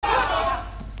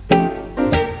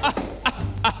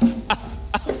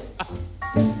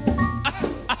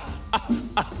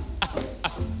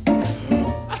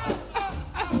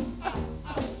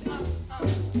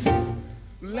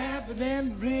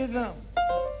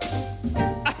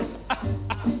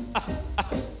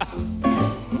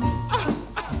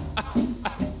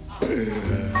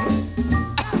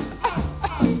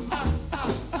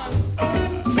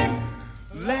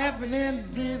Laughing in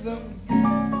rhythm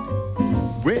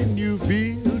when you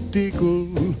feel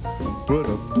tickled, put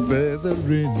a feather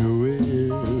in your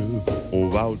ear.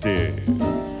 Oh, out there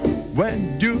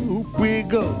when you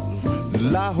wiggle,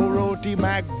 Lahoroti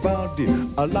Mac Body,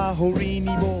 a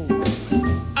Lahorini Bo.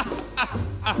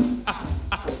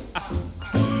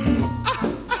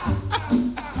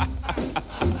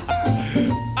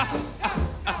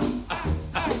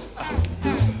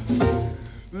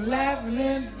 Laughing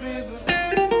in rhythm.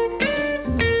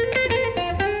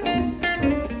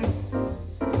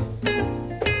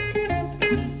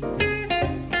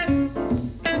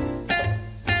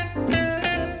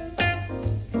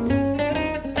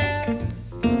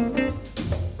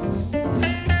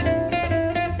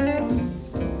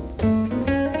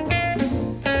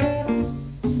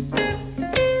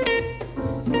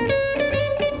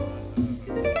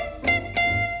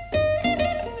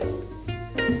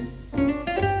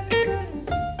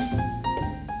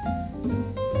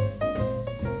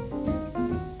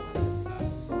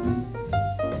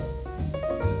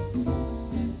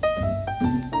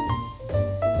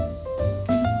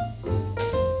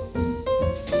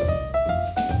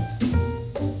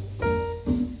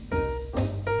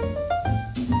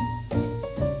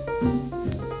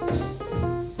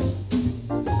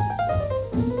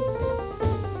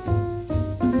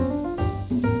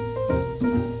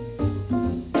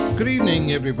 Good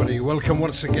evening, everybody. Welcome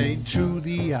once again to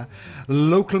the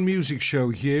local music show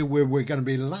here, where we're going to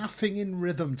be laughing in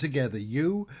rhythm together.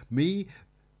 You, me,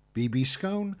 BB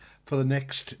Skone, for the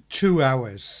next 2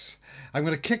 hours. I'm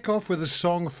going to kick off with a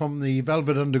song from the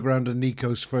Velvet Underground and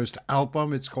Nico's first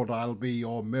album. It's called I'll Be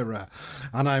Your Mirror.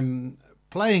 And I'm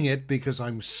playing it because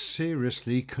I'm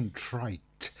seriously contrite.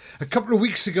 A couple of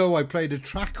weeks ago, I played a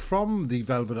track from the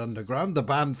Velvet Underground, the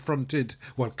band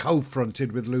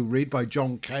co-fronted with Lou Reed by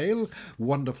John Cale,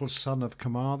 wonderful son of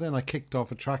Kamar. Then I kicked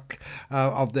off a track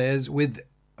of theirs with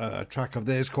a track of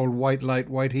theirs called White Light,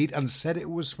 White Heat, and said it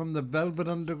was from the Velvet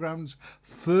Underground's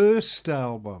first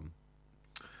album.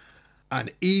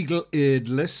 An eagle-eared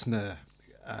listener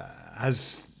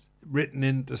has written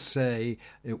in to say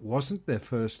it wasn't their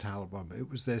first album, it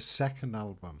was their second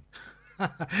album.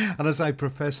 And as I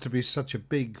profess to be such a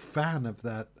big fan of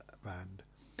that band,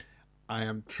 I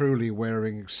am truly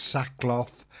wearing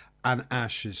sackcloth and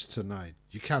ashes tonight.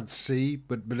 You can't see,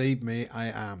 but believe me, I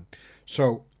am.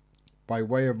 So, by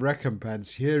way of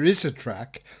recompense, here is a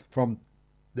track from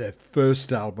their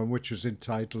first album, which was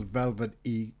entitled Velvet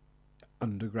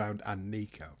Underground and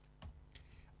Nico.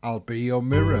 I'll Be Your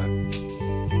Mirror.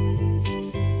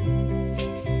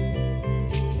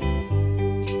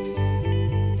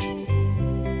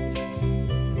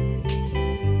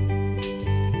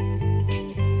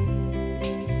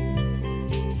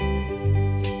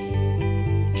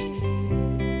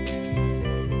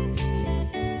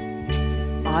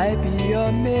 I be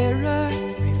your mirror,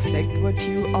 reflect what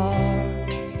you are,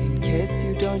 in case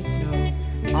you don't know.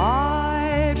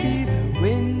 I be the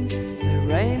wind, the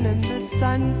rain and the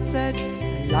sunset,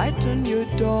 the light on your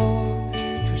door,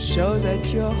 to show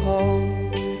that you're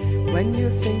home. When you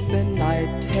think the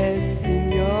night has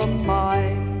in your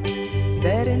mind,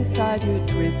 that inside you're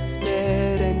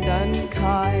twisted and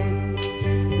unkind,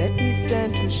 let me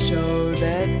stand to show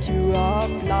that you are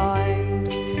blind.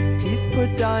 Please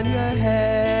put down your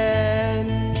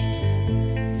hands,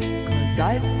 'cause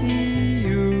I see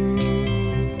you.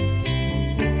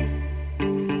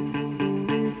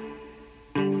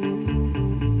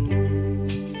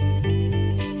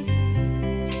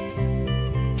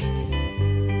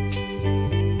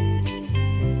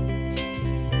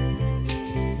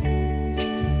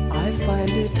 I find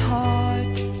it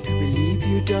hard to believe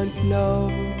you don't know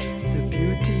the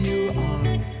beauty you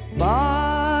are,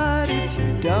 but if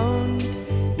you don't,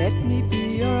 let me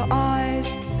be your eyes,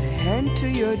 the hand to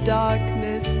your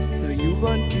darkness, so you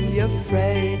won't be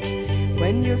afraid.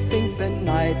 When you think the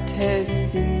night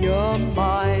has in your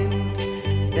mind,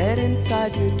 that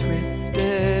inside you're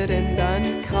twisted and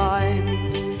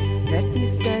unkind, let me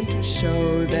stand to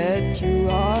show that you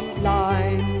are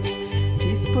blind.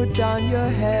 Please put down your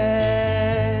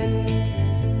hands,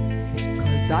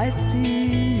 'cause I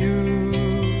see you.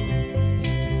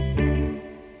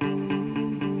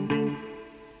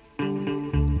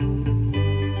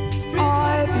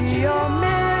 Your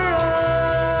mirror,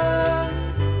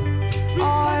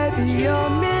 I be your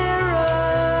mirror,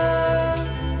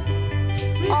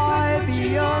 I be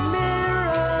your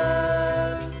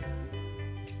mirror,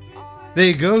 I There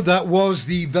you go, that was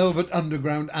the Velvet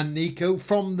Underground and Nico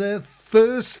from their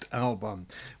first album,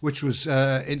 which was,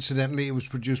 incidentally, it was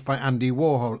produced by Andy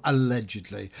Warhol,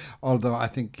 allegedly, although I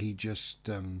think he just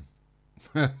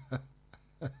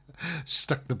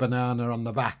stuck the banana on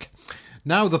the back.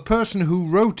 Now, the person who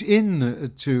wrote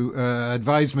in to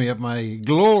advise me of my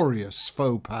glorious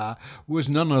faux pas was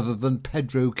none other than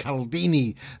Pedro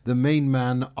Caldini, the main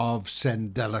man of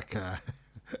Sendelica.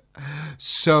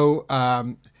 So,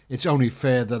 it's only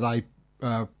fair that I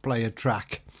play a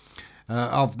track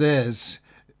of theirs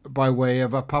by way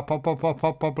of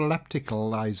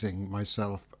epilepticalizing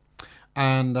myself.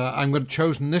 And I'm going to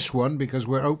chosen this one because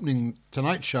we're opening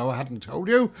tonight's show, I hadn't told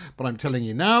you, but I'm telling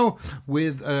you now,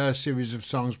 with a series of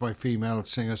songs by female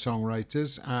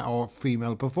singer-songwriters or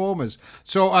female performers.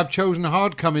 So I've chosen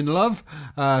Hard Comin' Love,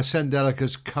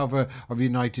 Sendelica's cover of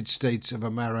United States of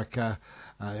America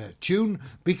tune,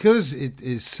 because it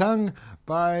is sung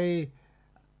by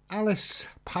Alice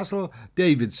Pazel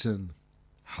Davidson.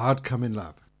 Hard Comin'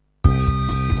 Love.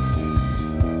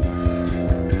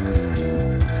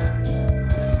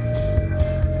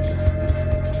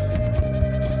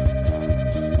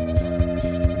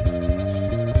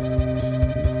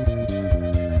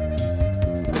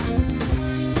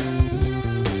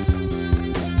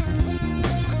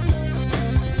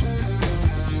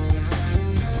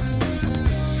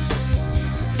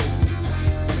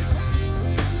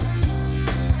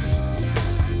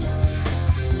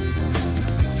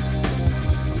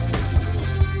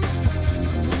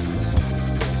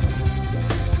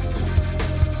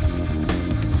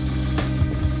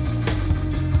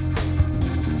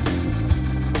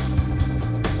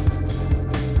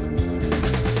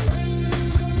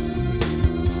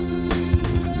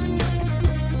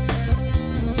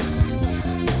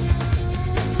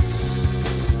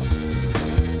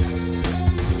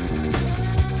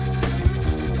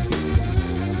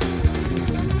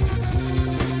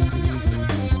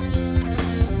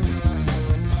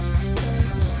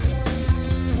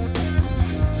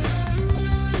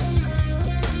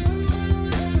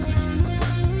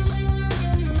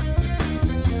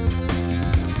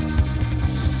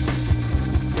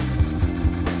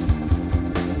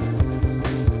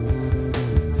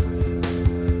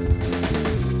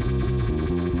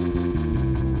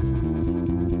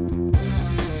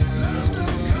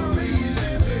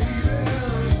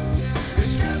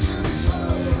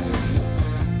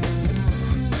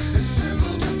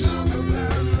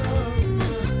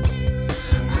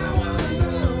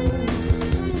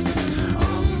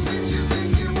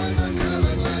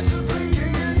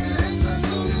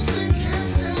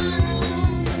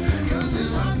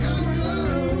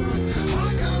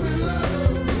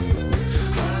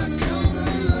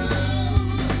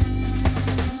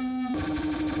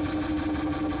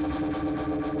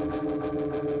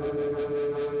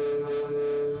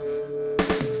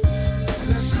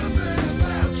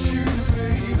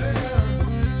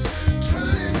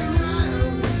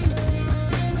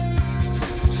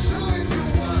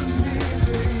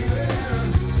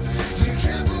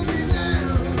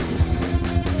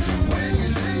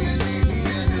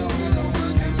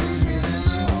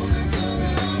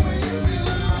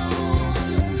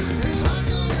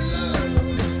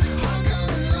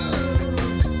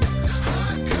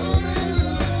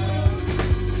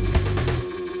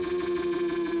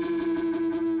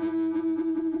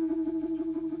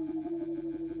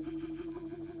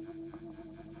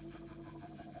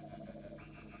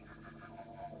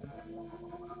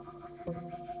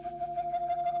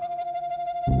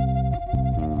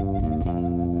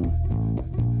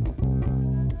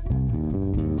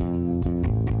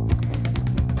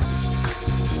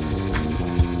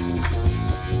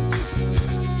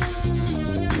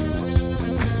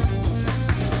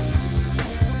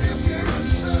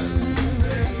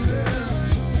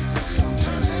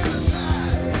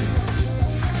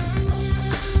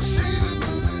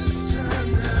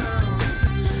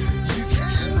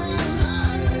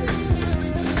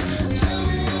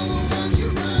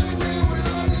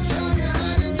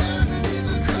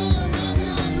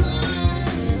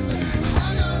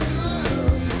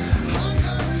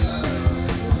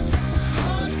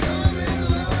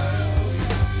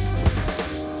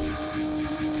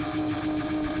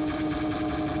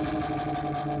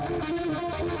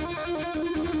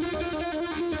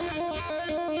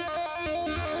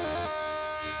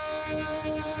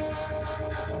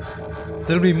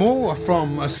 There'll be more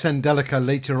from Sendelica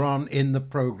later on in the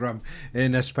programme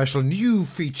in a special new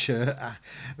feature,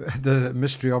 the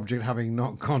mystery object having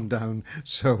not gone down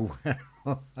so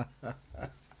well.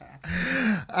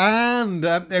 And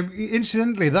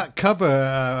incidentally, that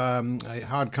cover,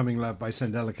 Hard Coming Love by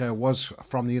Sandelica, was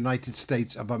from the United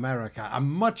States of America, a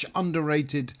much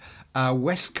underrated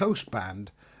West Coast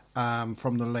band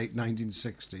from the late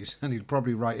 1960s. And he'd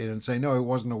probably write in and say, no, it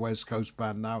wasn't a West Coast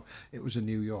band now, it was a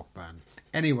New York band.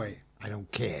 Anyway, I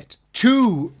don't care.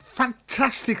 Two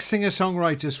fantastic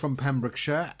singer-songwriters from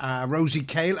Pembrokeshire, Rosie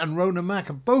Cale and Rona Mack,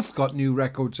 have both got new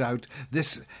records out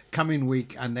this coming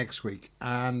week and next week.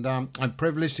 And I'm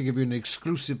privileged to give you an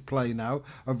exclusive play now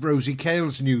of Rosie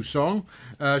Cale's new song.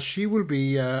 She will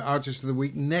be Artist of the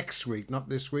Week next week, not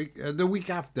this week, the week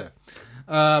after.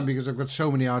 Because I've got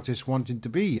so many artists wanting to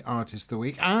be Artist of the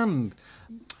Week and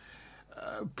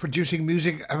producing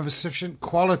music of a sufficient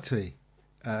quality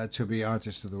to be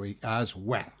Artist of the Week as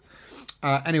well.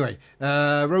 Anyway,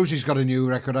 Rosie's got a new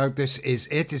record out. This is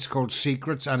it. It's called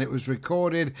Secrets, and it was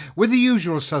recorded with the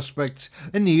usual suspects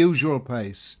in the usual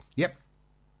pace. Yep,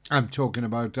 I'm talking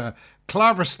about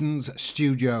Clareston's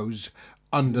Studios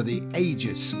under the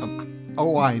aegis of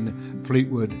Owain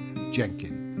Fleetwood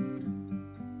Jenkins.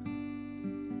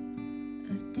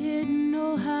 I didn't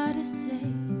know how to say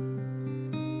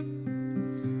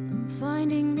I'm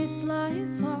finding this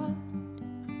life hard.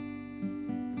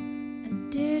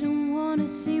 Didn't want to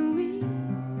seem weak,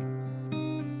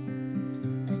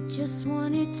 I just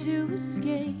wanted to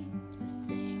escape the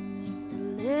things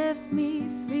that left me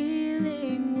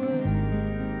feeling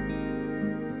worthless.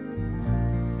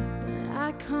 But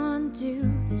I can't do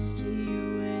this to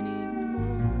you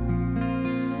anymore.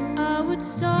 I would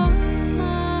start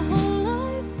my whole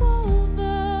life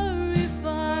over if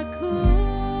I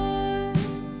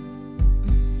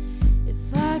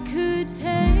could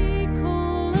take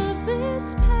all of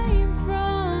this pain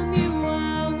from you,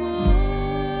 I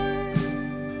would.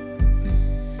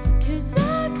 'Cause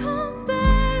I can't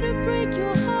bear to break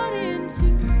your heart in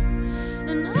two,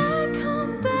 and I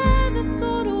can't bear the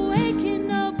thought of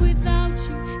waking up without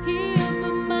you here.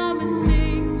 But my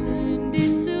mistake turned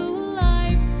into a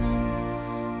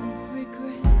lifetime of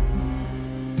regret.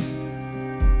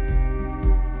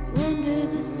 When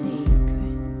does a secret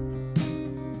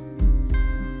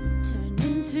turn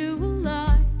into a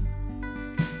lie?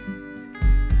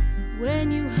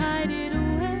 When you hide it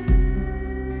away,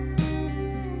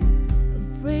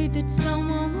 afraid that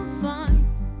someone will find.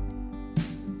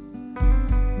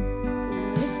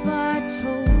 Or if I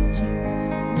told you,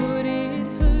 would it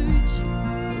hurt you?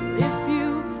 Or if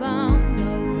you found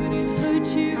out, would it hurt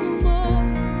you more?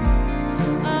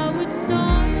 I would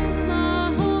start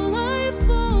my whole life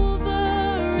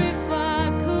over if I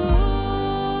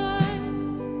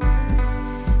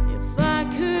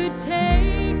could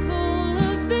take all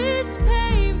of this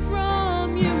pain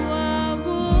from you, I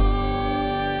would.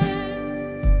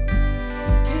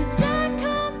 'Cause I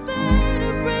can't bear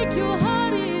to break your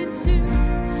heart in two,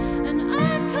 and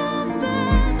I can't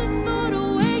bear the thought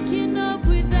of waking up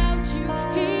without you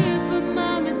here. But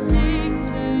my mistake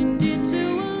turned into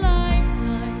a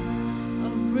lifetime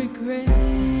of regret.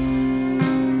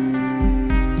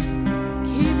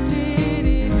 Keep it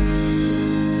in,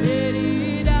 don't let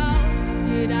it out.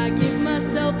 Did I give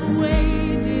myself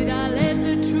away? Did I let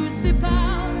the truth slip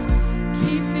out?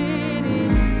 Keep it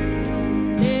in,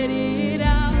 don't let it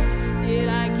out. Did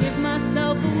I give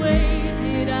myself away?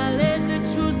 Did I let the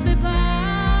truth slip out?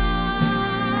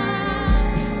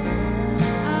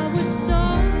 I would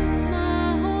start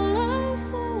my whole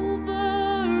life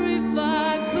over if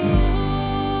I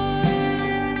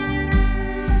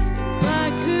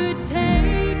could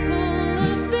take all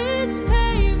of this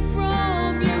pain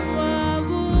from you, I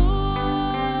would.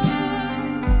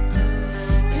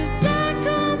 'Cause I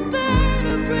can't bear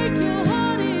to break your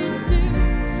heart in two,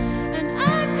 and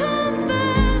I can't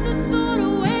bear the thought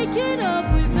of waking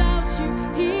up without you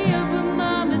here. But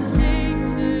my mistake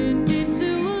turned into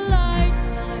a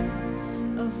lifetime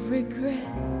of regret.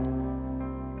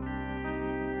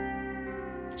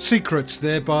 Secrets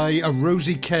there by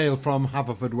Rosie Cale from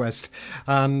Haverfordwest,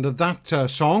 and that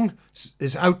song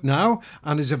is out now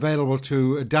and is available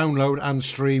to download and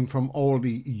stream from all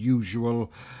the usual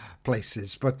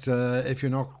places. But if you're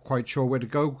not quite sure where to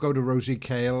go to Rosie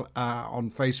Cale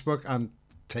on Facebook and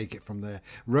take it from there.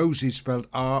 Rosie spelled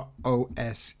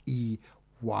Rosey.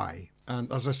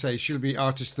 And as I say, she'll be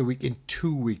Artist of the Week in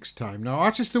 2 weeks' time. Now,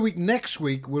 Artist of the Week next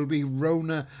week will be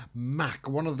Rona Mack,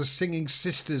 one of the singing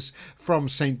sisters from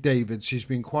St. David's. She's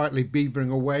been quietly beavering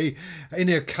away in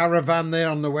her caravan there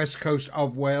on the west coast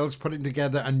of Wales, putting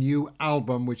together a new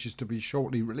album, which is to be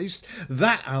shortly released.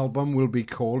 That album will be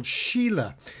called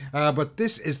Sheila. But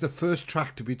this is the first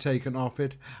track to be taken off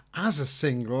it as a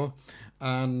single.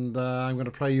 And I'm going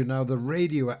to play you now the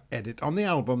radio edit. On the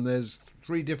album, there's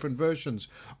three different versions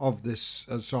of this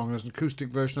song. There's an acoustic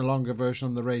version, a longer version,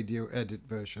 and the radio edit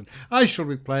version. I shall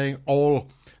be playing all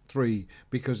three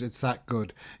because it's that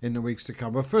good in the weeks to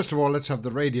come. But first of all, let's have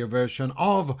the radio version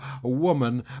of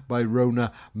Woman by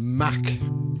Rona Mack.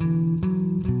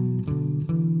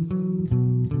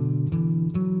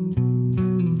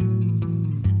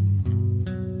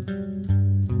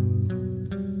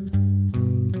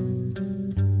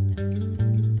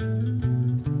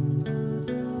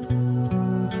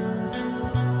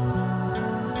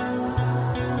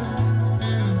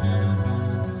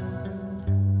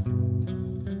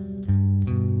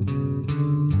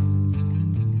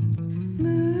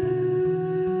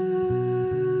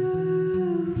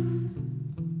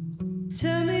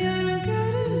 Tell me I don't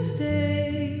gotta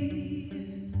stay.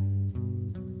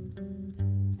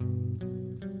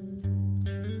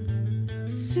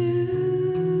 Soon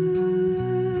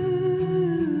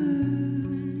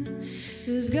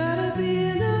there's gotta be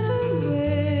another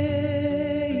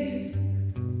way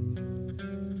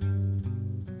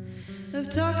of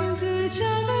talking to each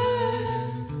other.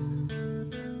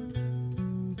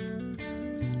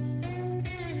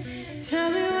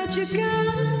 Tell me what you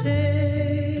gotta say.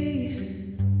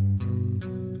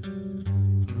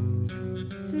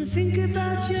 Think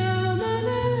about your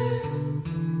mother.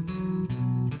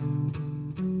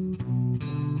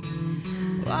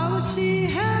 What would she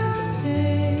have to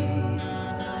say?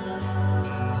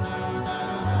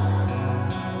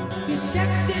 You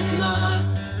sexist mother.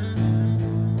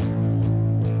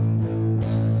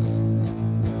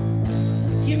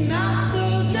 Your mouth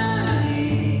so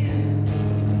dirty.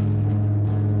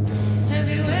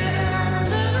 Everywhere that I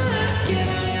look, get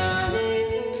on your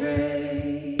knees and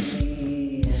pray.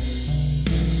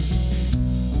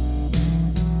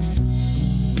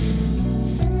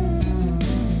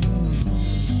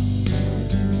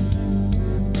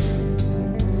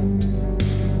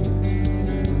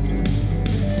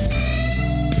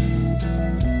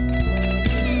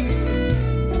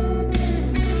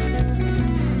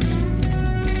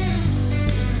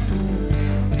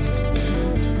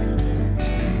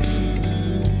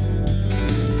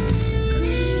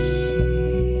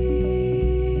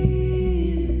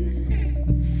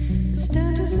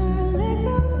 Stand with my legs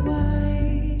out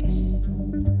wide.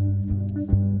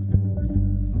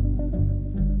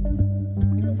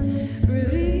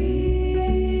 Reveal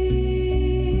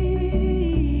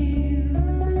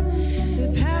the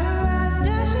power I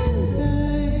stash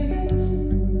inside.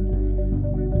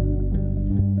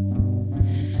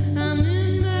 I'm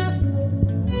in my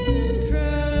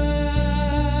prime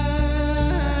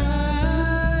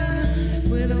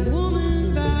with a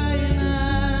woman by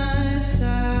my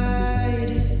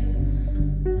side.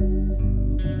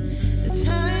 The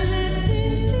time it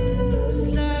seems to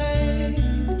slide,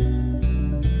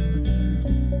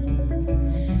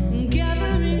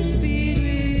 gathering speed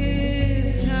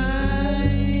with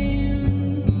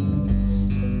times.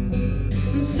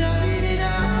 I'm sorry that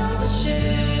I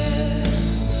overshare.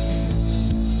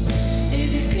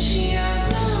 Is it 'cause she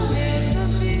has no hair,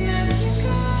 something that you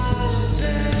can't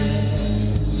bear?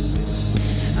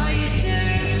 Are you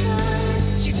terrified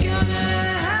that you're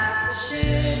gonna have to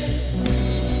share?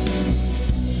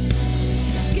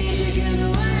 Scared you're gonna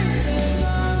wind up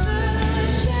on the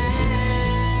shelf.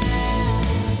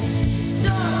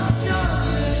 Doctor,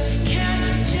 can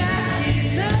you check his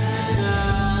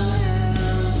mental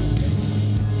health?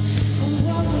 Oh,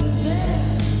 what was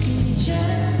there? Can you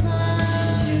check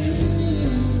mine too?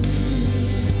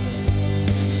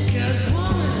 'Cause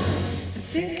woman, I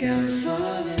think I'm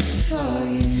falling for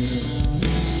you.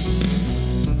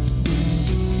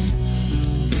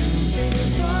 I'm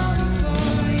falling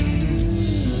for you.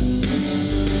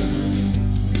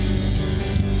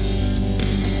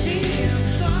 I think I'm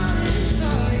falling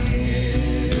for you.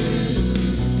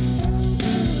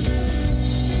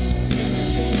 I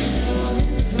think I'm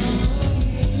falling for you.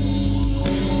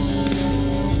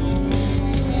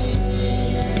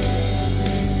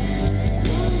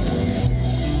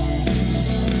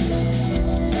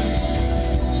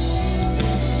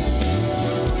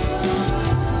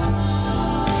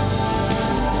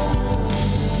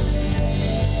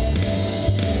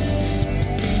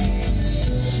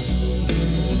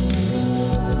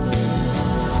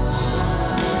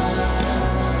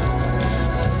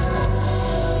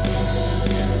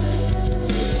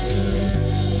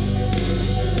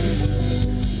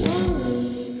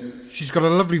 She's got a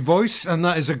lovely voice, and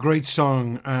that is a great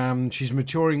song. She's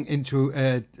maturing into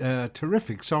a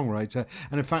terrific songwriter.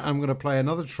 And in fact, I'm going to play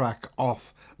another track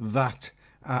off that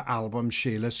album,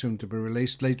 Sheila, soon to be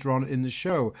released later on in the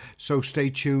show. So stay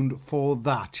tuned for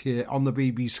that here on the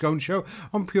BB Skone Show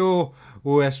on Pure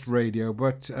West Radio.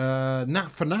 But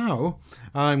for now,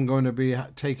 I'm going to be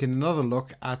taking another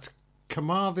look at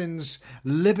Carmarthen's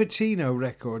Libertino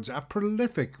Records, a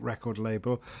prolific record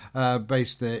label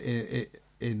based there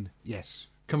in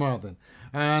Carmarthen.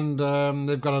 And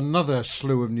they've got another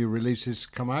slew of new releases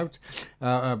come out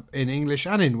in English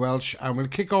and in Welsh. And we'll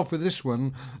kick off with this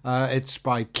one. It's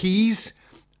by Keys,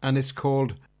 and it's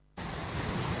called...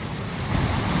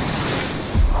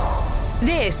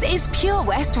 This is Pure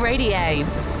West Radio.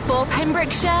 For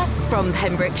Pembrokeshire, from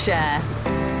Pembrokeshire.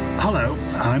 Hello,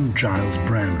 I'm Giles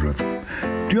Brandreth.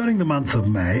 During the month of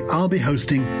May, I'll be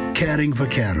hosting Caring for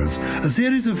Carers, a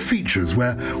series of features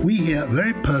where we hear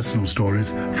very personal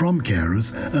stories from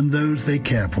carers and those they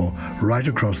care for right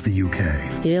across the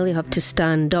UK. You really have to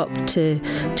stand up to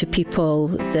people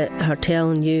that are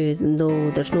telling you,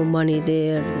 no, there's no money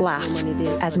there. Laugh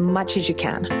as much as you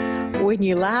can. When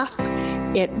you laugh,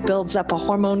 it builds up a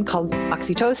hormone called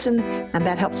oxytocin, and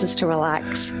that helps us to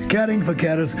relax. Caring for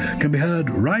Carers can be heard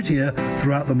right here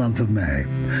throughout the month of May.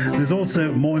 There's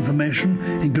also more information,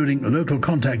 including local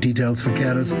contact details for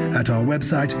carers, at our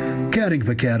website,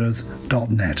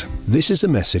 caringforcarers.net. This is a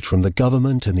message from the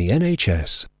government and the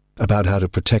NHS about how to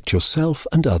protect yourself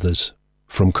and others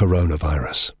from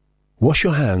coronavirus. Wash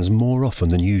your hands more often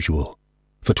than usual,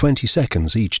 for 20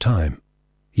 seconds each time.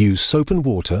 Use soap and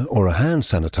water or a hand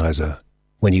sanitizer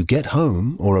when you get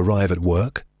home or arrive at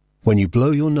work, when you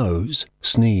blow your nose,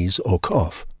 sneeze or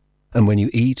cough, and when you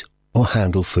eat or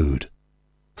handle food.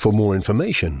 For more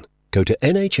information, go to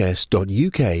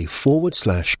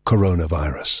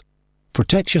nhs.uk/coronavirus.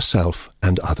 Protect yourself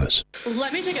and others.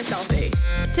 Let me take a selfie.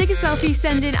 Take a selfie,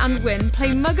 send in and win.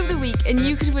 Play Mug of the Week and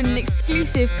you could win an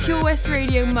exclusive Pure West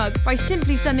Radio mug by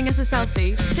simply sending us a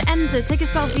selfie. To enter, take a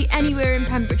selfie anywhere in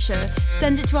Pembrokeshire.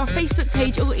 Send it to our Facebook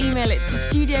page or email it to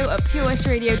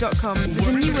studio@purewestradio.com. There's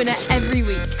a new winner every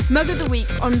week. Mug of the Week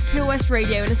on Pure West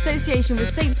Radio in association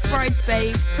with St Bride's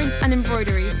Bay Print and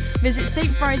Embroidery. Visit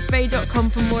stbridesbay.com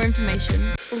for more information.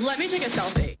 Let me take a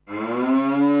selfie.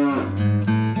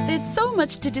 There's so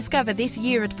much to discover this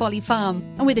year at Folly Farm.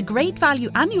 And with a great value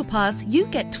annual pass, you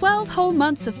get 12 whole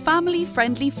months of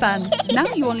family-friendly fun.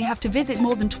 Now you only have to visit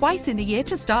more than twice in a year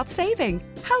to start saving.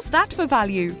 How's that for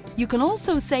value? You can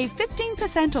also save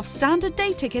 15% off standard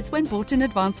day tickets when bought in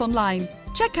advance online.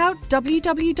 Check out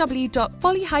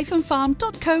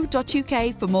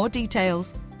www.folly-farm.co.uk for more details.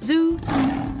 Zoo,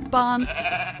 barn,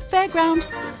 fairground,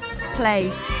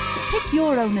 play. Pick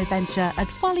your own adventure at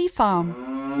Folly Farm.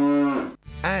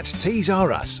 At Tees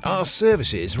R Us, our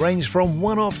services range from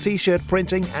one-off t-shirt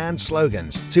printing and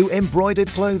slogans to embroidered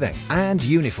clothing and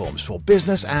uniforms for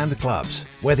business and clubs.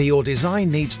 Whether your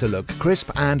design needs to look crisp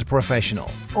and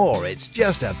professional, or it's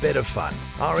just a bit of fun,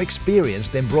 our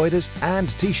experienced embroiders and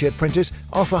t-shirt printers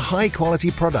offer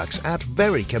high-quality products at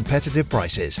very competitive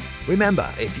prices. Remember,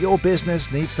 if your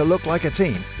business needs to look like a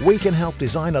team, we can help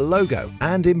design a logo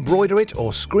and embroider it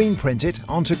or screen print it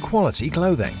onto quality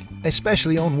clothing,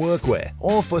 especially on workwear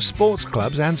or for sports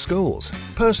clubs and schools.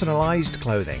 Personalised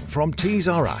clothing from Tees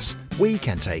R Us. We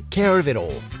can take care of it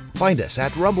all. Find us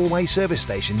at Rumbleway Service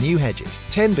Station, New Hedges,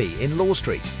 10B in Law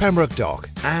Street, Pembroke Dock,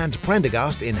 and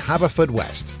Prendergast in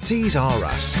Haverfordwest. Tees R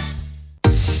Us.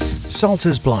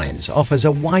 Salters Blinds offers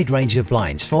a wide range of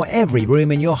blinds for every room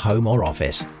in your home or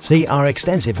office. See our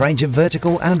extensive range of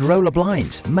vertical and roller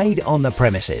blinds made on the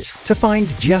premises to find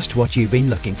just what you've been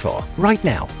looking for. Right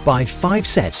now, buy 5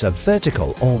 sets of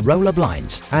vertical or roller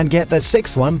blinds and get the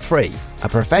 6th one free. A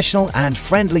professional and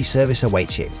friendly service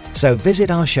awaits you. So visit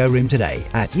our showroom today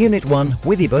at Unit 1,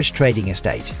 Withybush Trading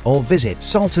Estate, or visit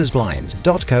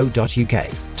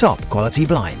saltersblinds.co.uk. Top quality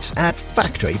blinds at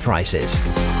factory prices.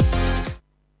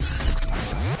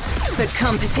 For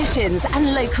competitions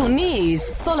and local news,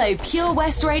 follow Pure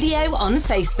West Radio on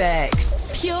Facebook.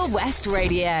 Pure West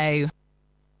Radio.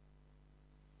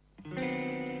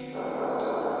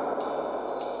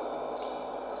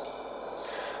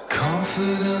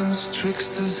 Confidence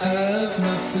tricksters have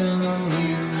nothing on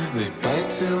you. They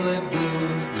bite till they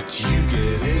bleed, but you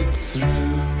get it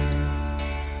through.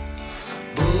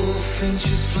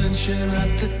 Bullfinches flinching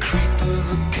at the creep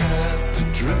of a cat, the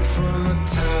drip from a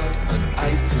tap, an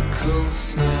icicle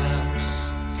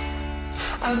snaps.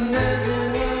 I never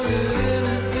wanted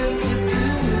anything to do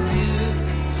with you,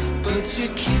 but you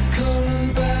keep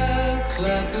coming back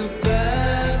like a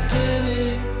bad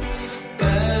penny,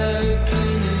 bad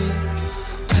penny,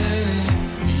 penny,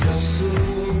 you're so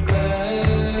bad.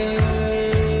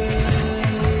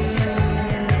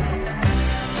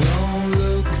 Don't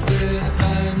look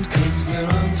behind, 'cause they're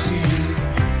onto you.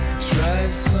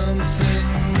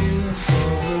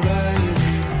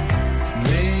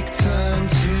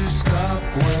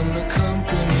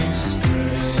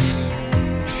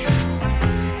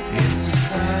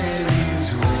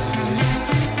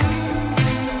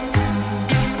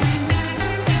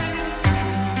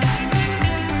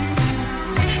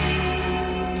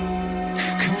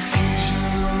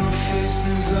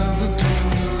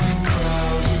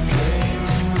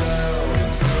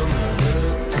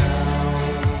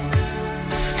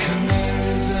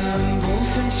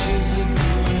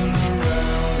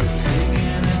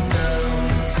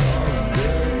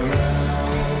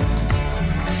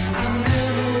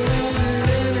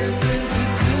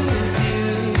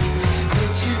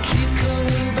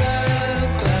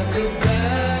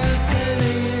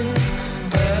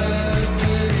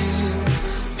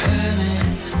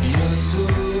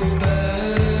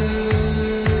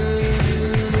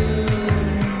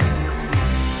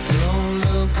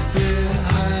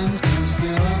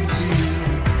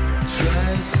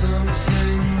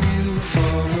 something new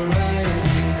for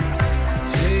variety.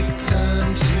 Take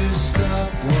time to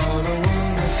stop, what a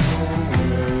wonderful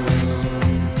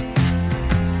world.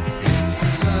 It's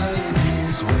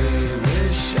society's way,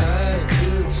 wish I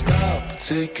could stop.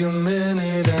 Take a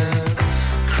minute and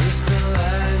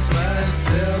crystallize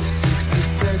myself 60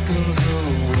 seconds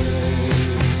away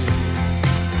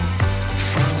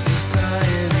from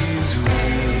society's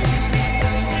way.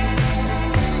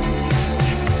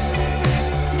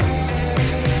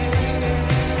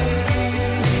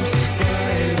 From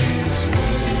society's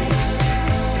way.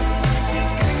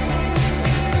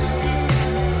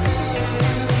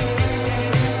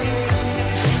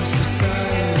 From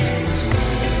society's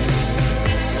way.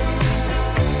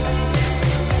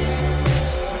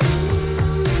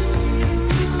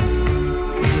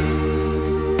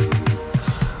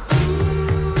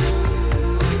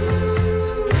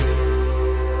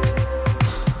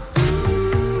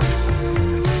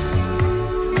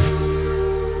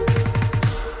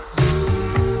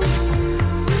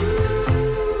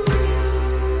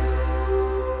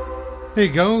 There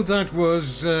you go. That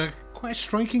was quite a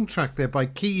striking track there by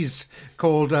Keys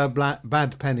called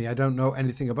Bad Penny. I don't know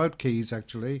anything about Keys,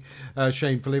 actually,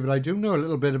 shamefully, but I do know a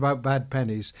little bit about Bad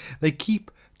Pennies. They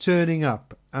keep turning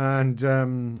up, and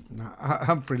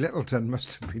Humphrey Lyttelton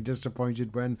must have been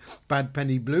disappointed when Bad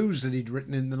Penny Blues that he'd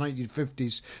written in the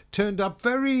 1950s turned up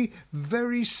very,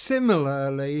 very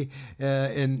similarly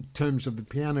in terms of the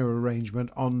piano arrangement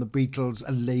on the Beatles'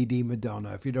 Lady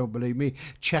Madonna. If you don't believe me,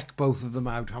 check both of them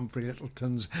out, Humphrey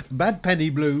Lyttelton's Bad Penny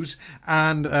Blues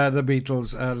and the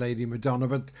Beatles' Lady Madonna,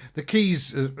 but the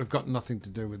Keys have got nothing to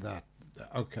do with that.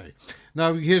 Okay,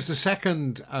 now here's the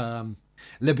second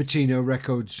Libertino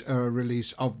Records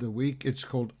release of the week. It's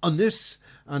called Unis,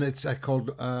 and it's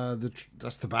called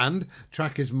that's the band.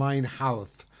 Track is Mine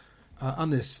Howth.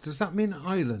 Unis, does that mean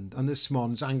island? Unis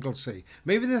Mons, Anglesey.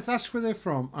 Maybe that's where they're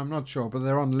from. I'm not sure, but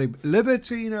they're on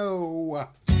Libertino.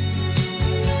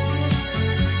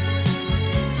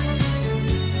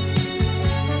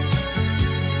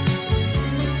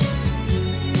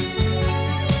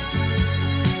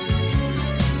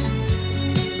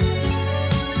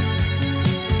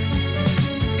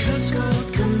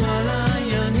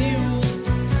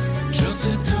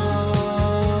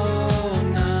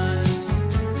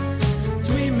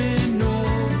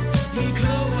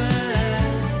 Iglo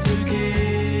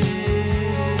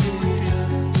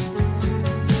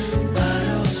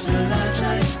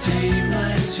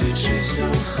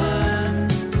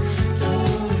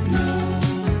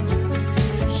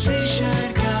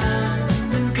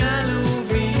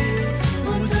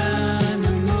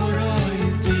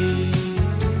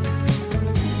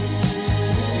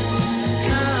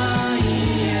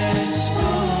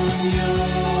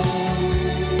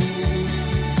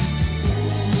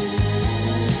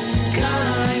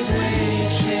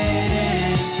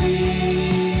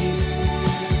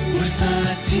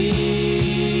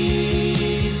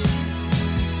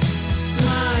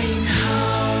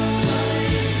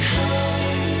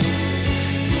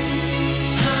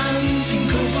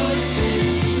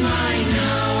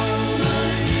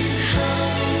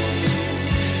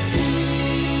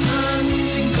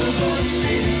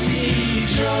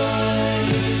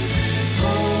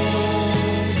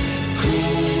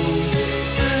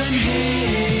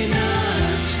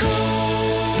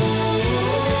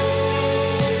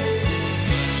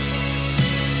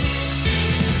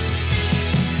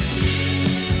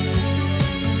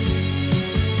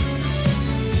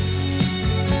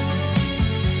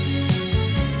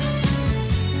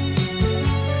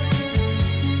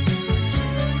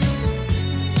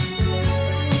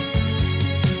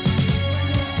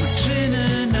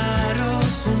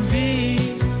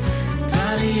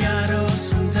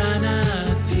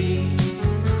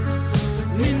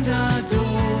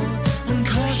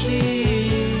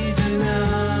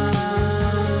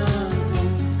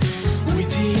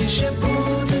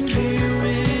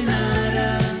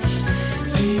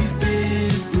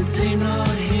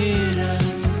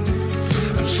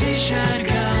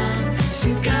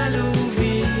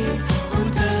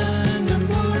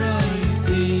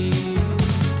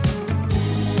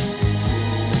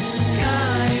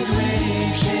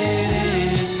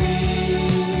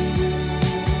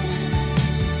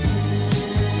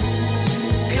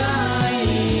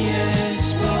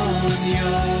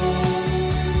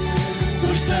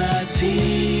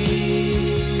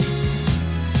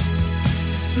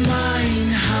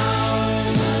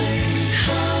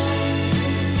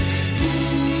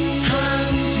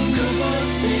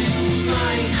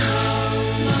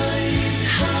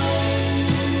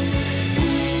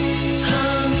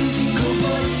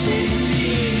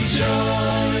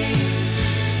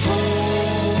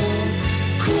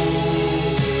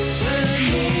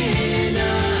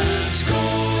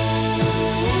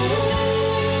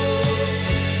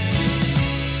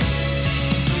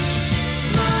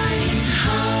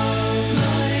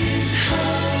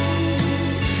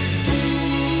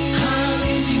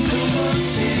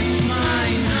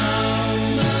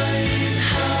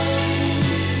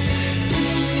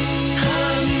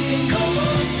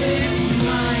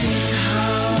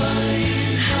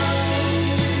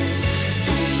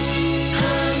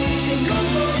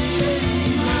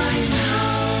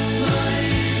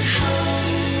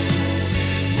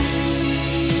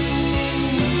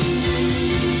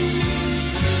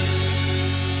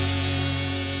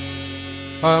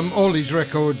All these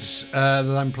records that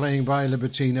I'm playing by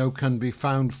Libertino can be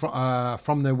found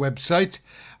from their website,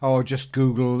 or just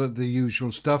Google the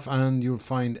usual stuff and you'll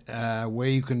find where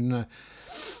you can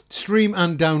stream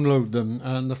and download them.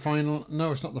 And the final,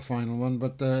 no, it's not the final one,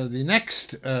 but the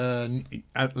next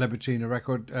at Libertino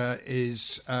record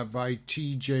is by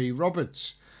TJ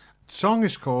Roberts. The song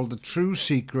is called The True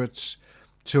Secrets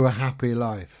to a Happy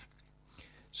Life.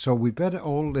 So we better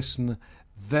all listen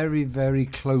very, very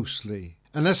closely.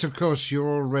 Unless, of course, you're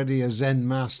already a Zen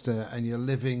master and you're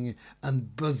living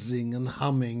and buzzing and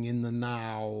humming in the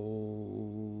now.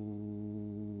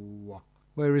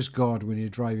 Where is God when you're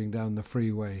driving down the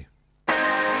freeway?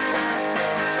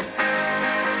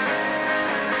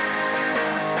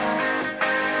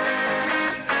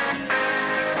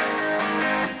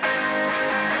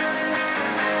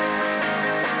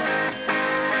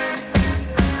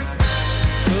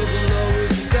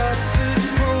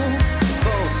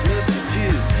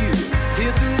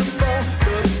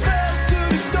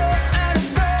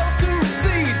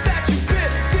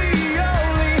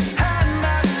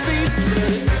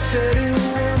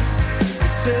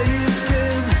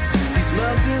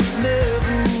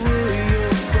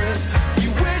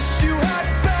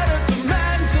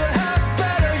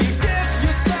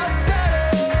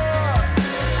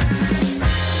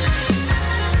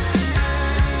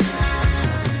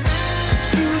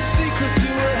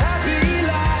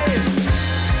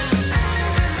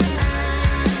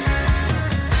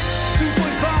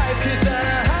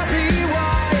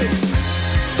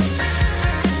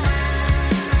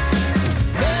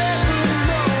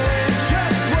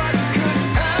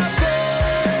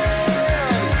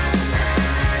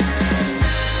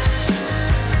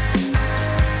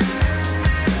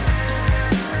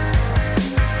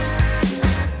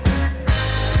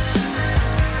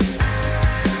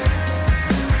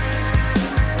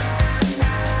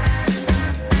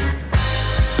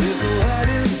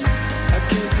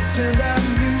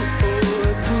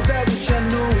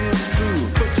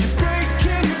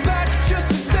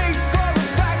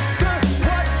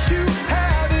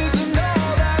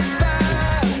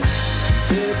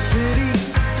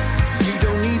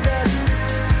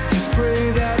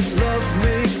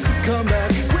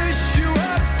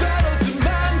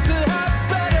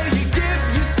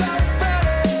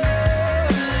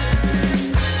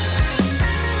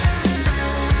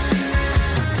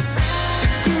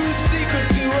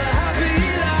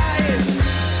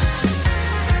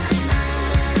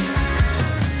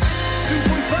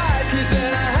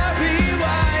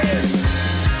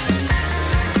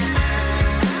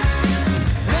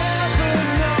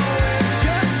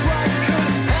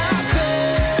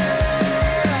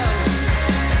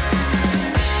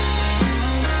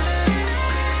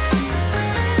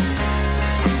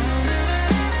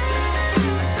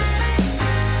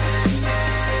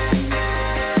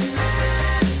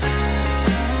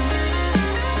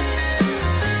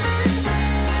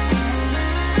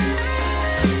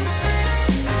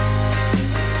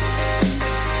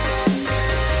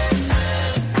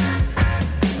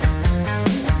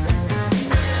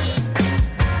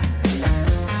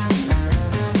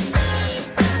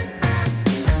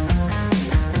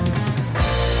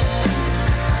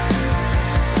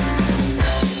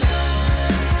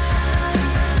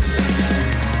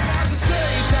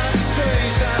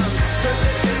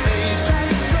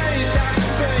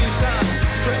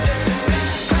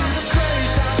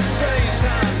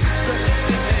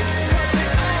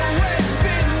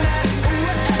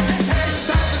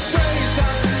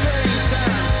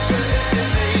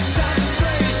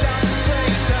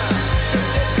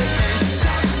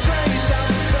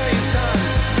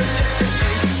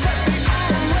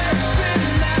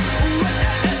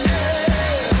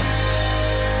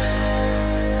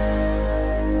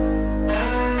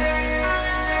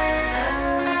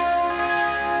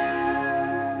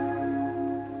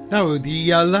 Now,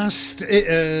 the last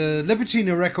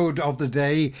Libertino record of the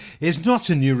day is not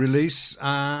a new release.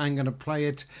 I'm going to play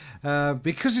it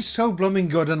because it's so blooming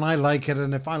good and I like it.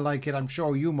 And if I like it, I'm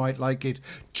sure you might like it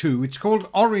too. It's called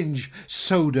Orange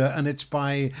Soda and it's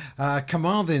by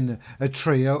Carmarthen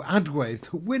Trio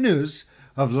Adwaith, winners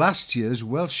of last year's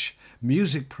Welsh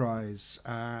Music Prize,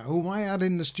 whom I had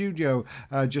in the studio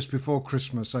just before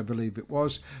Christmas, I believe it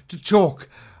was, to talk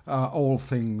all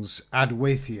things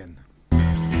Adwaithian.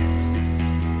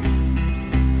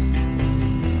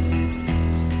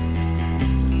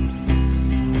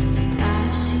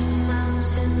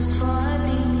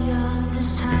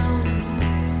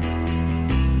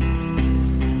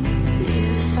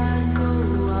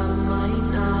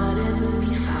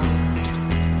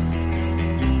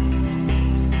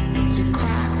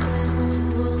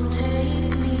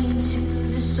 To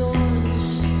the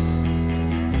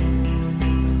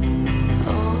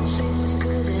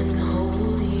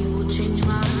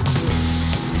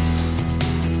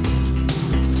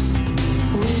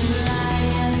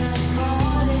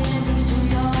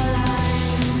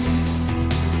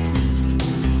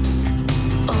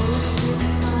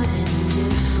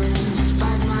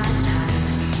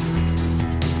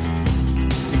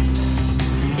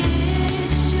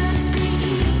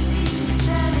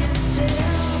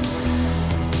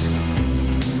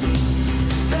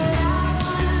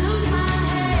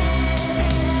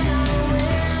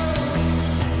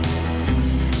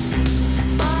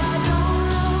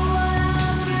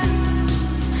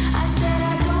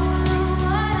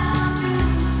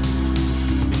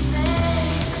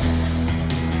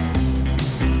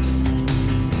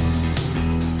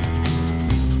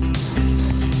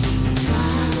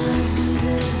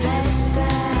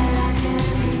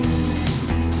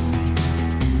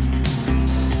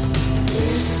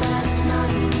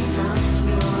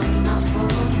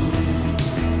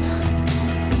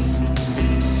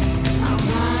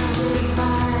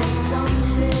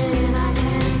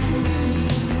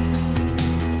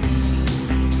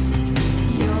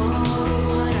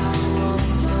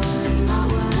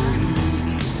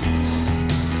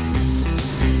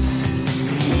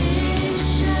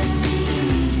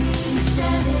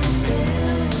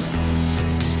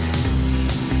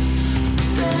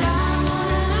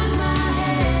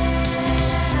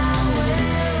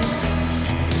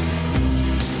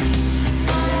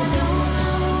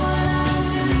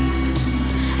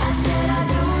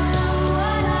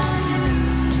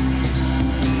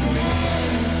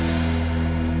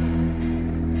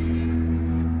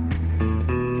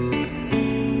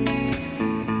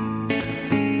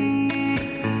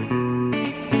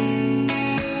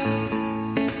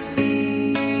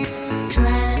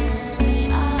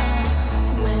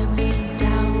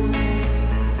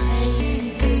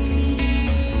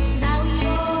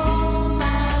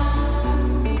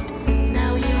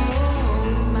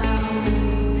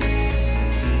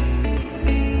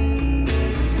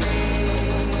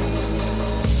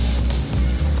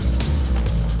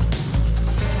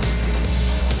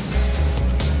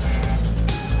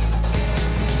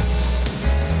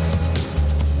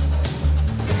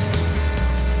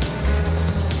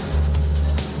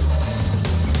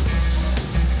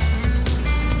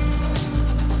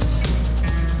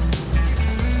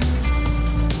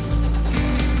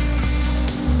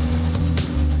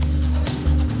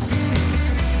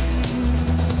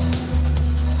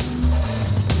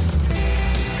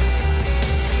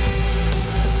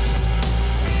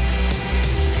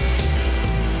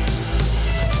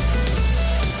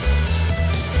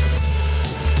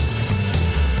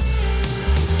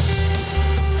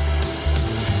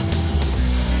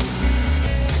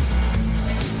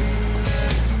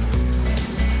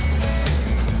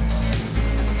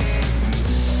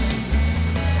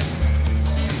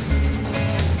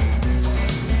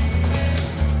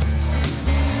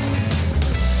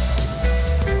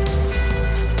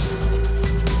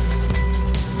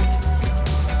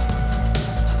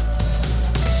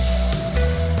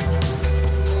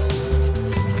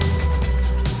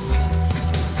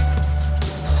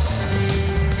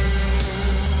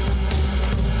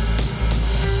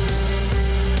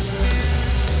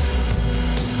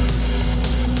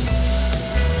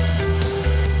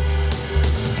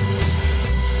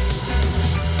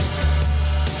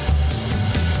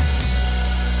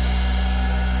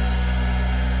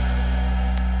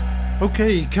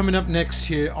Okay, coming up next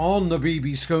here on the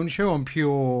BB Skone Show on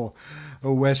Pure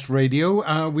West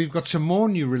Radio, we've got some more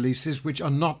new releases which are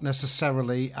not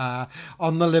necessarily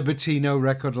on the Libertino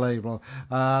record label.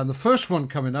 The first one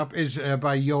coming up is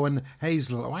by Johan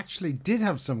Hazel, who actually did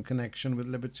have some connection with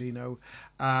Libertino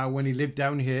when he lived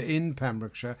down here in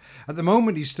Pembrokeshire. At the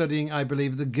moment he's studying, I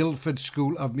believe, the Guildford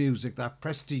School of Music, that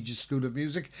prestigious school of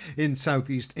music in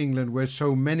southeast England where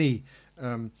so many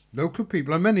local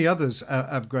people and many others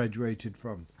have graduated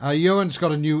from. Johan's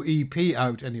got a new EP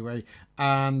out anyway,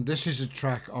 and this is a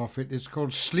track off it. It's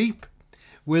called Sleep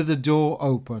with the Door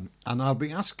Open, and I'll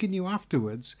be asking you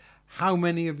afterwards how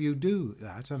many of you do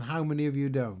that and how many of you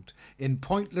don't in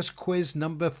Pointless Quiz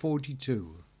number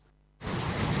 42.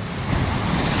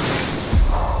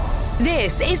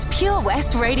 This is Pure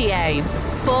West Radio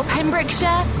for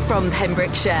Pembrokeshire from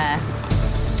Pembrokeshire.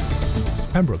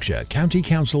 Pembrokeshire County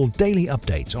Council daily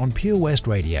updates on Pure West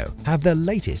Radio have the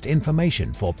latest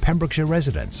information for Pembrokeshire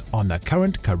residents on the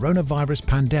current coronavirus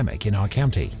pandemic in our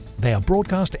county. They are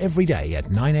broadcast every day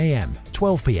at 9 a.m,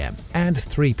 12 p.m, and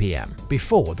 3 p.m.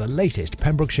 before the latest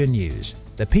Pembrokeshire news.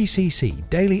 The PCC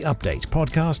Daily Update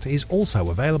podcast is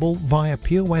also available via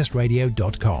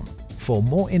purewestradio.com. For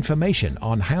more information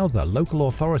on how the local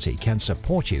authority can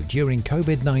support you during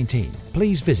COVID-19,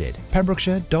 please visit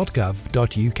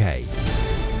pembrokeshire.gov.uk.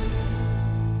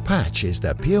 Patch is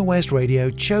the Pure West Radio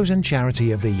chosen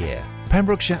charity of the year.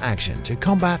 Pembrokeshire Action to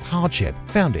Combat Hardship,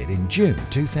 founded in June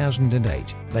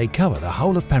 2008. They cover the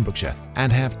whole of Pembrokeshire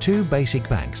and have 2 basic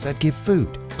banks that give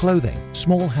food, clothing,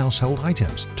 small household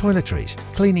items, toiletries,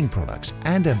 cleaning products,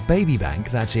 and a baby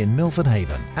bank that's in Milford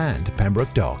Haven and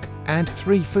Pembroke Dock, and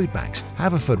 3 food banks,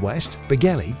 Haverfordwest,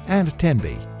 Begelly and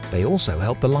Tenby. They also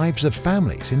help the lives of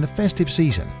families in the festive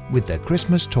season with their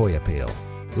Christmas toy appeal.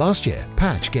 Last year,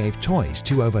 Patch gave toys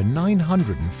to over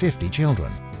 950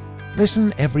 children.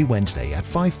 Listen every Wednesday at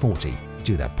 5:40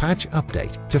 to the Patch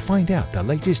Update to find out the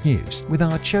latest news with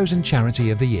our chosen charity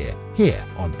of the year here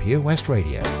on Pure West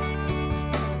Radio.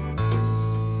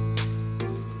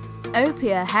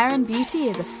 Opia Hair and Beauty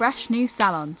is a fresh new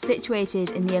salon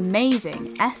situated in the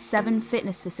amazing S7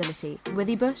 fitness facility,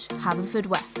 Withybush,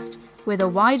 Haverfordwest. With a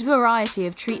wide variety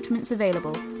of treatments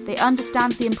available, they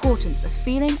understand the importance of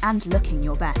feeling and looking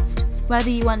your best.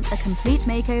 Whether you want a complete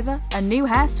makeover, a new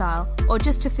hairstyle, or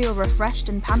just to feel refreshed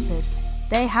and pampered,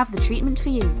 they have the treatment for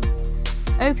you.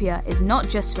 Opia is not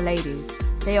just for ladies.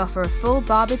 They offer a full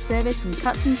barbered service from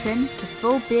cuts and trims to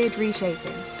full beard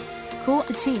reshaping. Call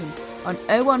the team on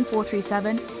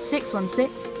 01437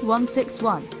 616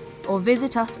 161 or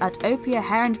visit us at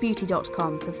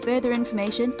opiahairandbeauty.com for further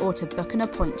information or to book an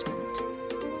appointment.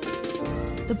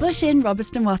 The Bush Inn,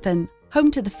 Robertson Wathen, home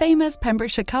to the famous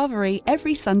Pembrokeshire Carvery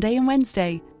every Sunday and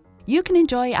Wednesday. You can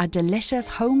enjoy our delicious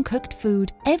home-cooked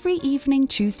food every evening,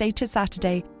 Tuesday to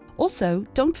Saturday. Also,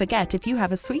 don't forget, if you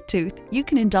have a sweet tooth, you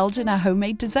can indulge in our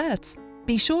homemade desserts.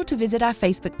 Be sure to visit our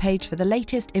Facebook page for the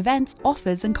latest events,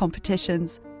 offers and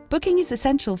competitions. Booking is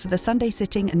essential for the Sunday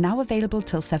sitting and now available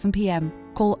till 7 p.m.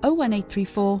 Call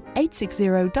 01834 860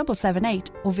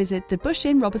 778 or visit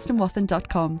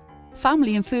thebushinrobertsonwathen.com.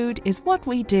 Family and food is what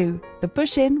we do. The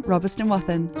Bush Inn, Robertson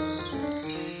Wathen.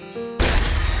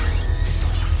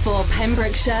 For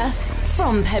Pembrokeshire,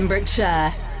 from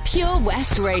Pembrokeshire, Pure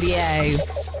West Radio.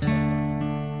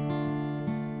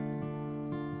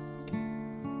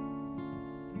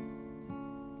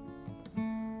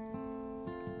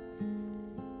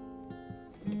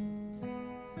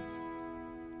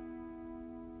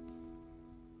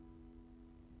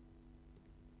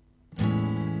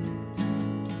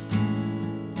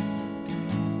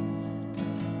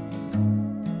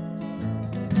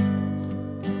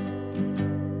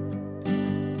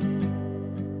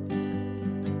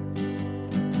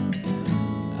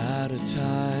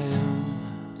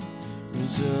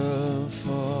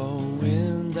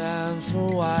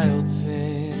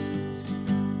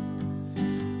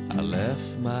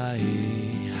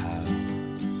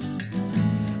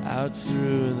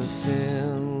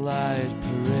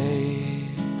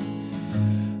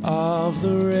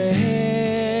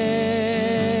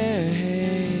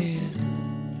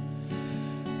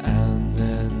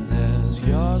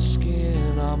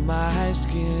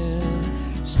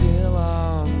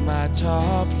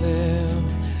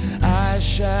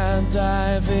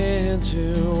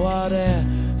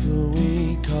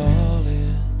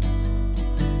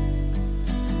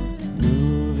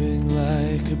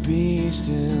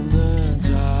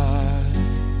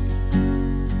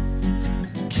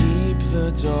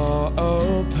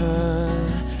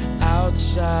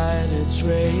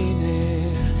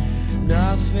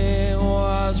 Nothing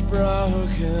was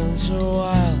broken, so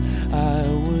while I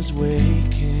was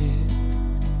waking,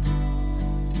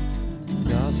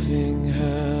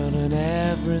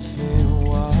 everything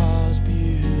was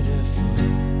beautiful.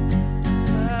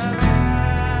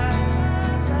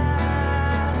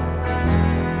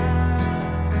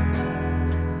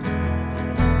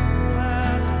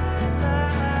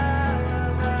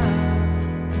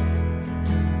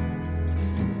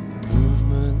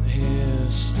 Movement here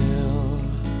still,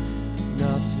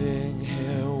 nothing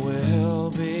here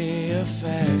will be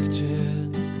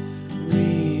affected.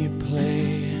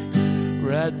 Replay,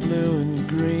 red, blue and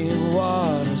green,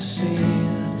 what a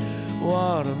scene,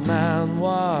 what a man,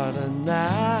 what a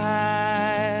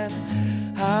night.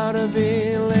 How to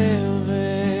be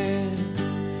living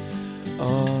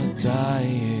or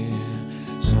dying,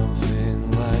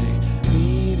 something like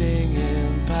meeting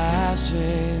in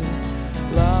passing,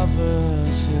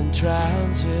 lovers in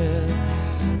transit.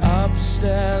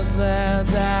 Upstairs they're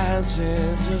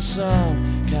dancing to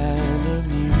some kind of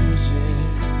music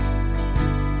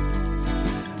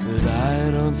that I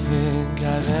don't think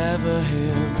I've ever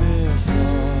heard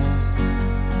before.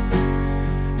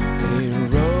 A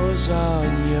rose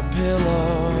on your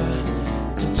pillow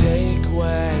to take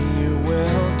where you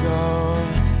will go.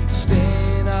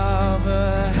 Stain of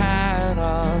a hand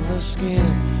on the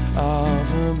skin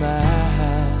of a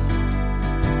man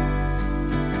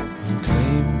who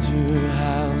claimed to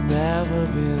have never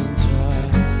been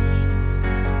touched.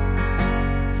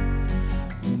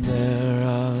 There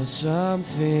are some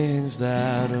things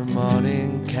that a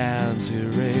morning can't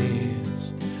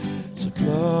erase. So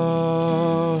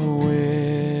blow,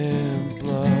 wind,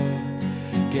 blow,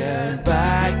 get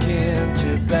back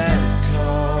into bed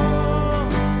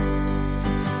cold.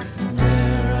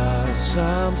 There are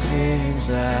some things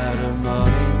that a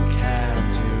morning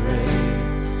can't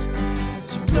erase.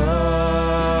 So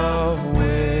blow,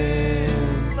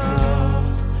 wind, blow,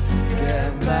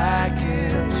 get back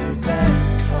into bed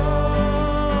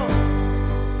cold.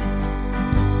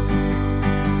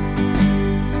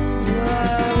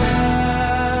 La, la,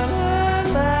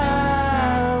 la,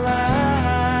 la,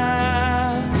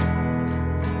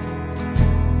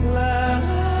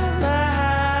 la, la,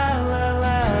 la, la,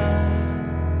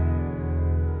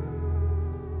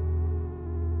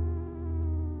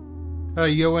 la.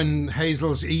 Johan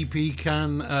Hazel's EP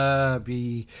can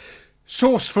be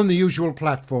sourced from the usual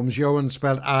platforms. Johan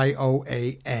spelled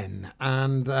I-O-A-N.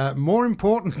 And more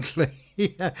importantly,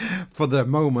 for the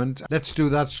moment, let's do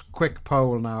that quick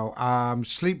poll now.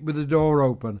 Sleep with the door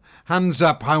open. Hands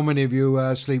up, how many of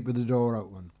you sleep with the door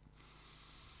open?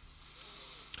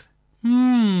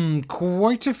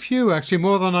 Quite a few, actually,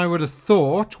 more than I would have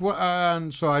thought.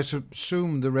 And so I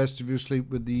assume the rest of you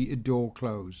sleep with the door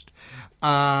closed.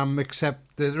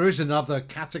 Except there is another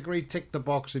category. Tick the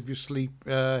box if you sleep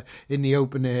in the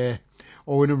open air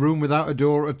or in a room without a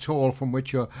door at all, from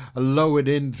which you're lowered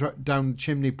in down the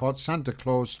chimney pot, Santa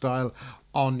Claus style,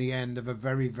 on the end of a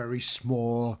very, very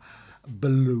small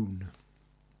balloon.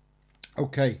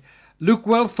 Okay. Luke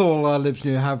Wealthall lives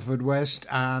near Haverfordwest,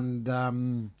 and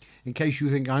in case you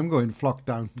think I'm going flock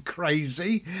down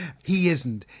crazy, he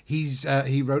isn't.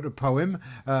 He wrote a poem,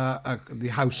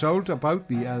 The Household, about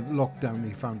the lockdown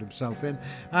he found himself in,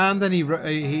 and then he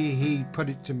put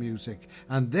it to music.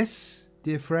 And this,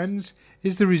 dear friends,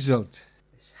 is the result.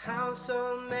 This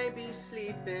household may be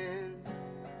sleeping,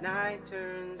 night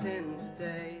turns into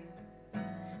day.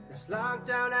 This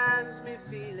lockdown has me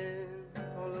feeling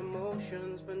all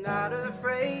emotions but not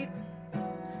afraid.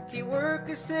 Key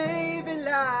workers saving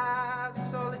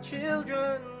lives, all the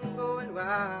children going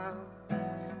wild.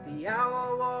 The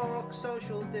hour walk,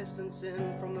 social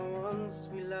distancing from the ones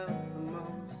we love the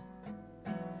most.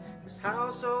 This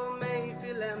household may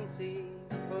feel empty,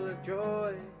 full of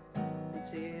joy and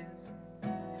tears.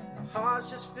 Our hearts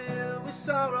just filled with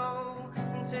sorrow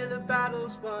until the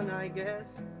battle's won, I guess.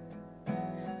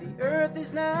 The earth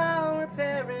is now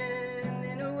repairing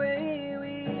in a way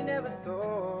we never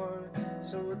thought.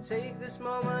 So we'll take this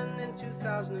moment in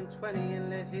 2020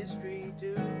 and let history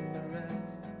do the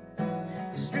rest.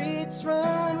 The streets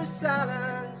run with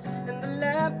silence and the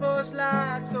lamppost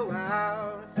lights go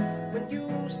out. When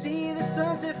you see the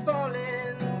sunset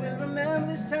falling, we'll remember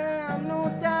this time, no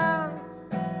doubt.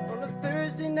 On a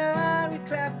Thursday night we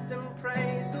clapped and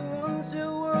praised the ones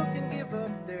who work and give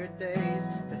up their days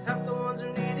to help the ones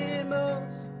who need it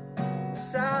most. The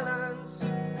silence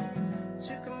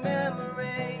to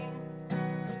commemorate.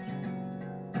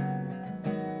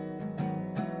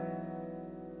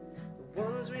 The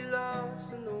ones we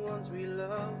lost and the ones we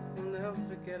love, we'll never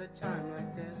forget a time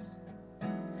like this.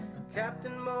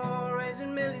 Captain Moore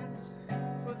raising millions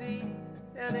for the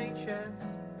NHS.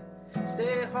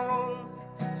 Stay home,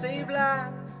 save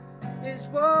lives is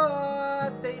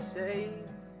what they say.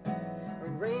 A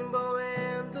rainbow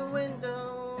in the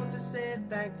window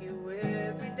thank you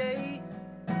every day.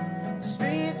 The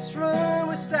streets run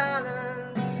with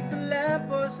silence, the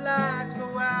lamppost lights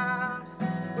go out.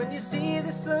 When you see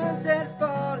the sunset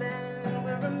falling,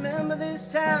 we'll remember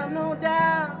this time, no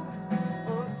doubt.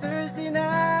 On Thursday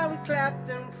night we clapped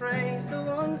and praised the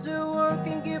ones who work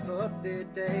and give up their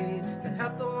days to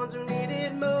help the ones who need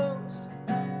it most.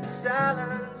 The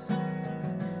silence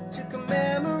to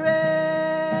commemorate,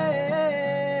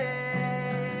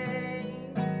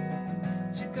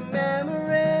 to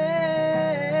commemorate.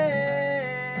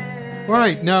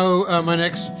 Right, now my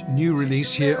next new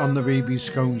release here on the BB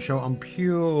Skone Show on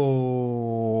Pure,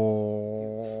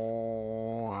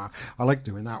 I like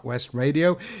doing that, West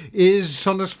Radio, is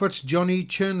Saundersfoot's Johnny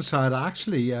Churnside. I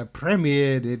actually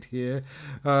premiered it here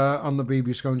on the BB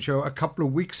Skone Show a couple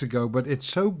of weeks ago, but it's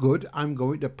so good I'm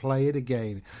going to play it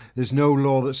again. There's no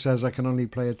law that says I can only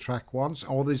play a track once,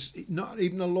 or there's not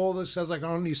even a law that says I can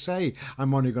only say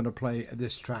I'm only going to play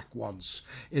this track once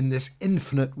in this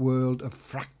infinite world of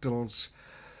fractals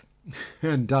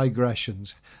and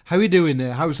digressions. How are you doing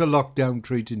there? How's the lockdown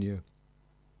treating you?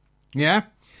 Yeah?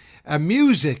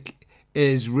 Music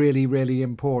is really, really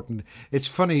important. It's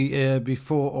funny,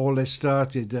 before all this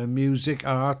started, music,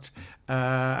 art,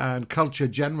 and culture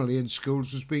generally in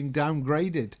schools was being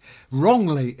downgraded.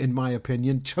 Wrongly, in my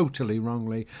opinion, totally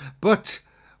wrongly. But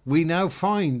we now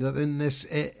find that in this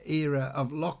era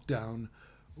of lockdown,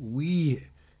 we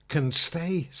can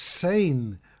stay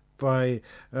sane by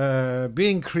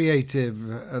being creative,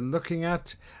 looking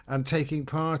at and taking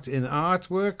part in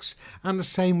artworks, and the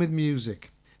same with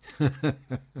music.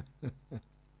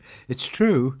 It's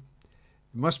true.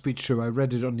 It must be true. I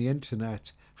read it on the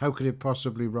internet. How could it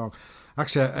possibly be wrong?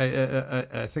 Actually,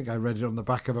 I think I read it on the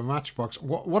back of a matchbox.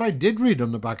 What I did read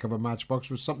on the back of a matchbox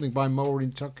was something by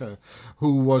Maureen Tucker,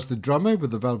 who was the drummer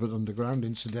with the Velvet Underground,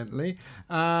 incidentally.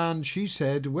 And she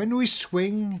said, when we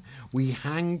swing, we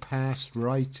hang past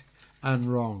right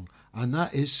and wrong. And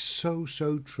that is so,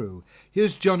 so true.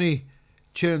 Here's Johnny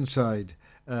Churnside.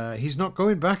 He's not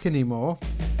going back anymore.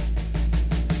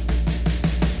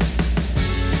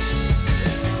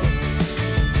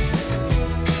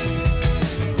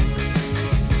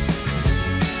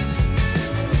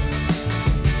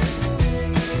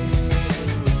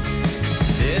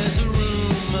 There's a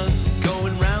rumor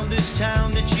going round this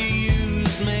town that you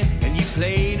used me and you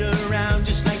played around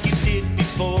just like you did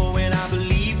before, when I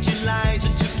believed your lies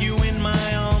and took you in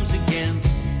my arms again.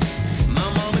 My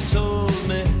mama told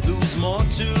me there was more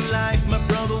to life. My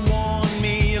brother warned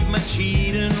me of my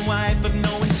cheating wife, of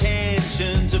no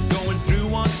intentions of going through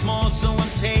once more, so I'm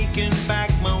taking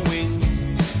back my wings.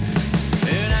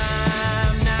 And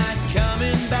I'm not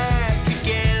coming back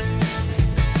again.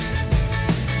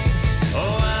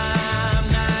 Oh,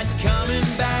 I'm not coming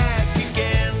back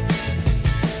again.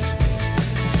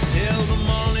 Till the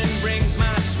morning brings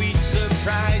my sweet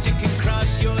surprise. You can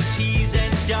cross your T's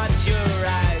and dot your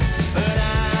I's, but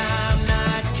I'm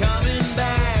not coming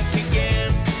back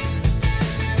again.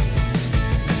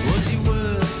 Was he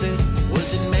worth it?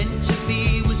 Was it meant to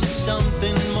be? Was it something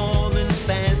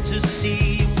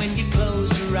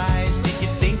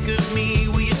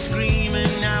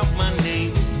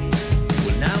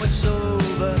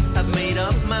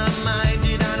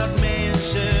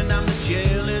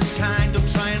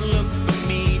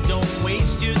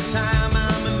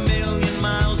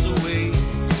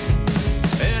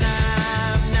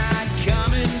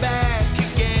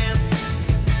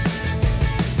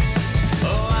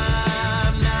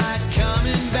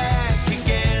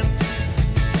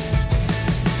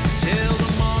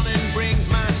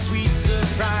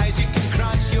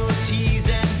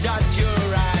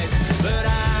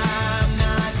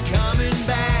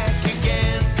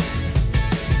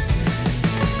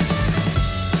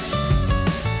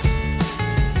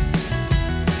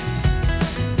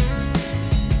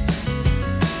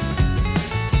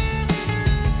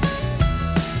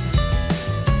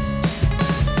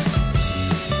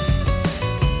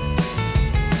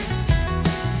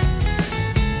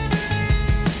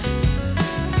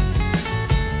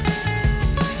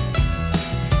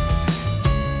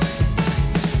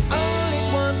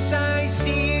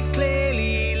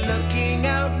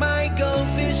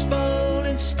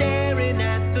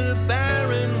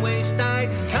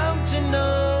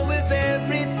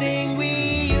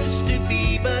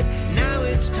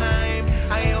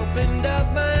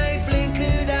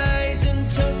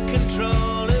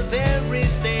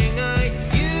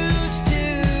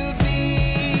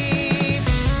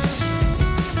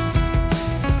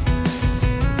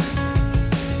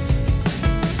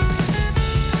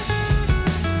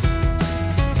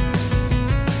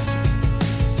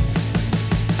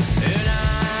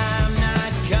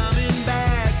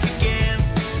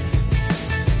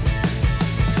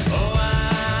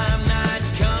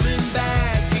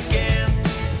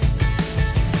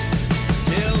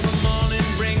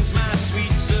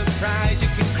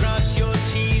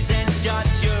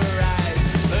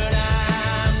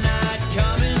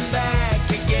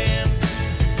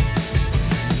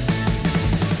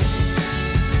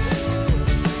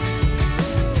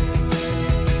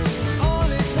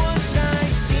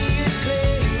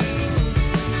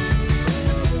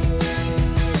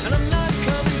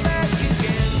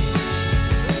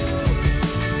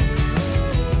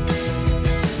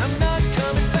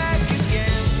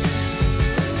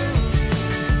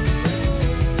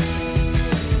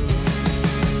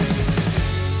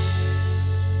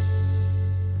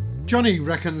Johnny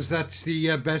reckons that's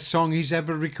the best song he's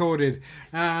ever recorded,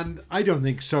 and I don't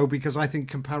think so, because I think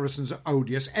comparisons are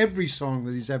odious. Every song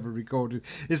that he's ever recorded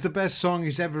is the best song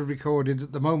he's ever recorded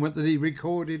at the moment that he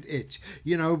recorded it,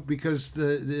 you know, because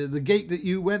the gate that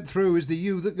you went through is the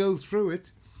you that goes through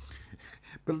it.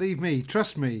 Believe me,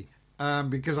 trust me,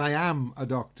 because I am a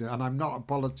doctor and I'm not a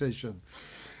politician.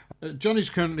 Johnny's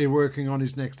currently working on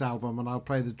his next album, and I'll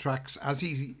play the tracks as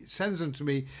he sends them to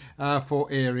me for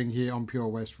airing here on Pure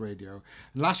West Radio.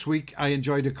 Last week I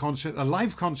enjoyed a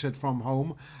live concert from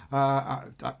home,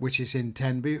 which is in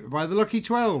Tenby, by the Lucky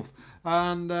 12.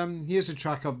 And here's a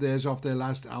track of theirs off their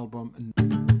last album.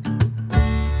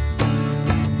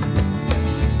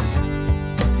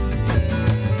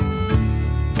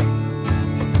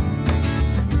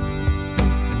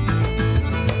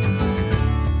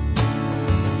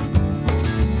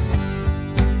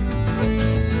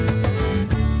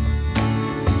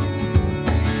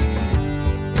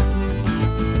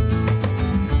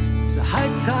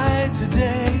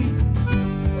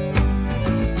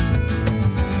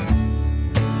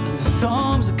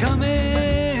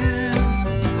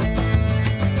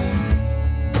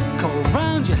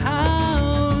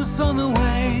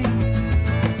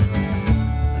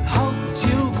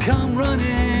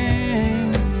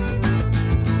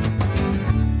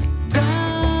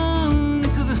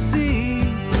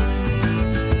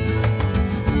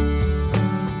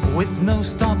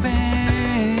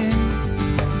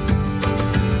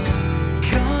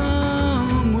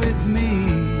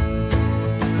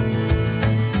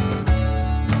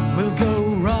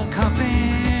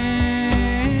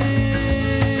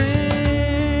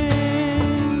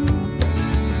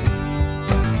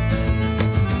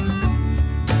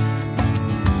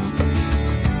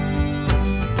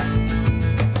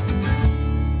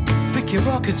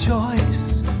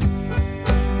 Choice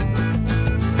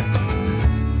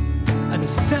and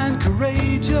stand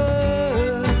courageous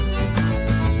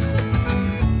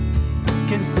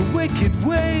against the wicked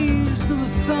waves and the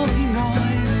salty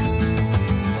noise.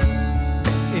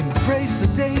 Embrace the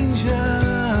danger.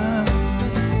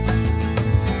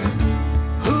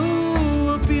 Who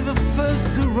will be the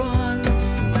first to run?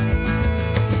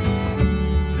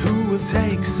 Who will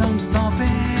take some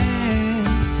stopping?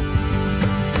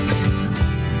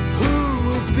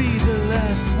 Be the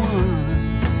last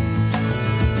one.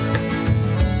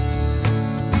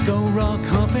 Go rock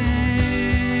hopping.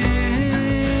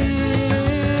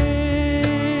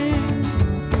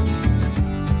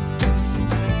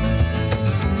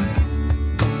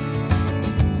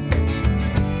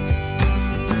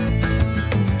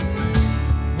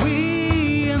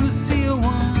 We and the sea are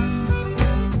one.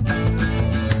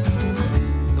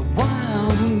 The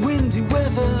wild and windy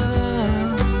weather.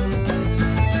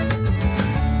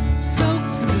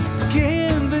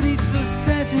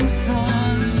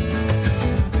 Sun,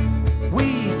 we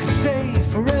could stay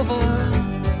forever,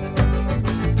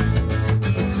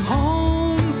 but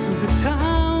home through the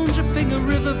town, dripping a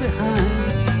river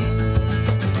behind,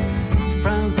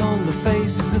 frowns on the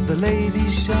faces of the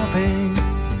ladies shopping.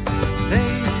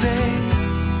 They say,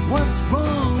 what's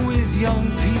wrong with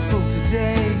young people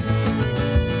today?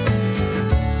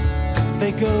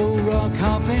 They go rock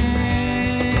hopping.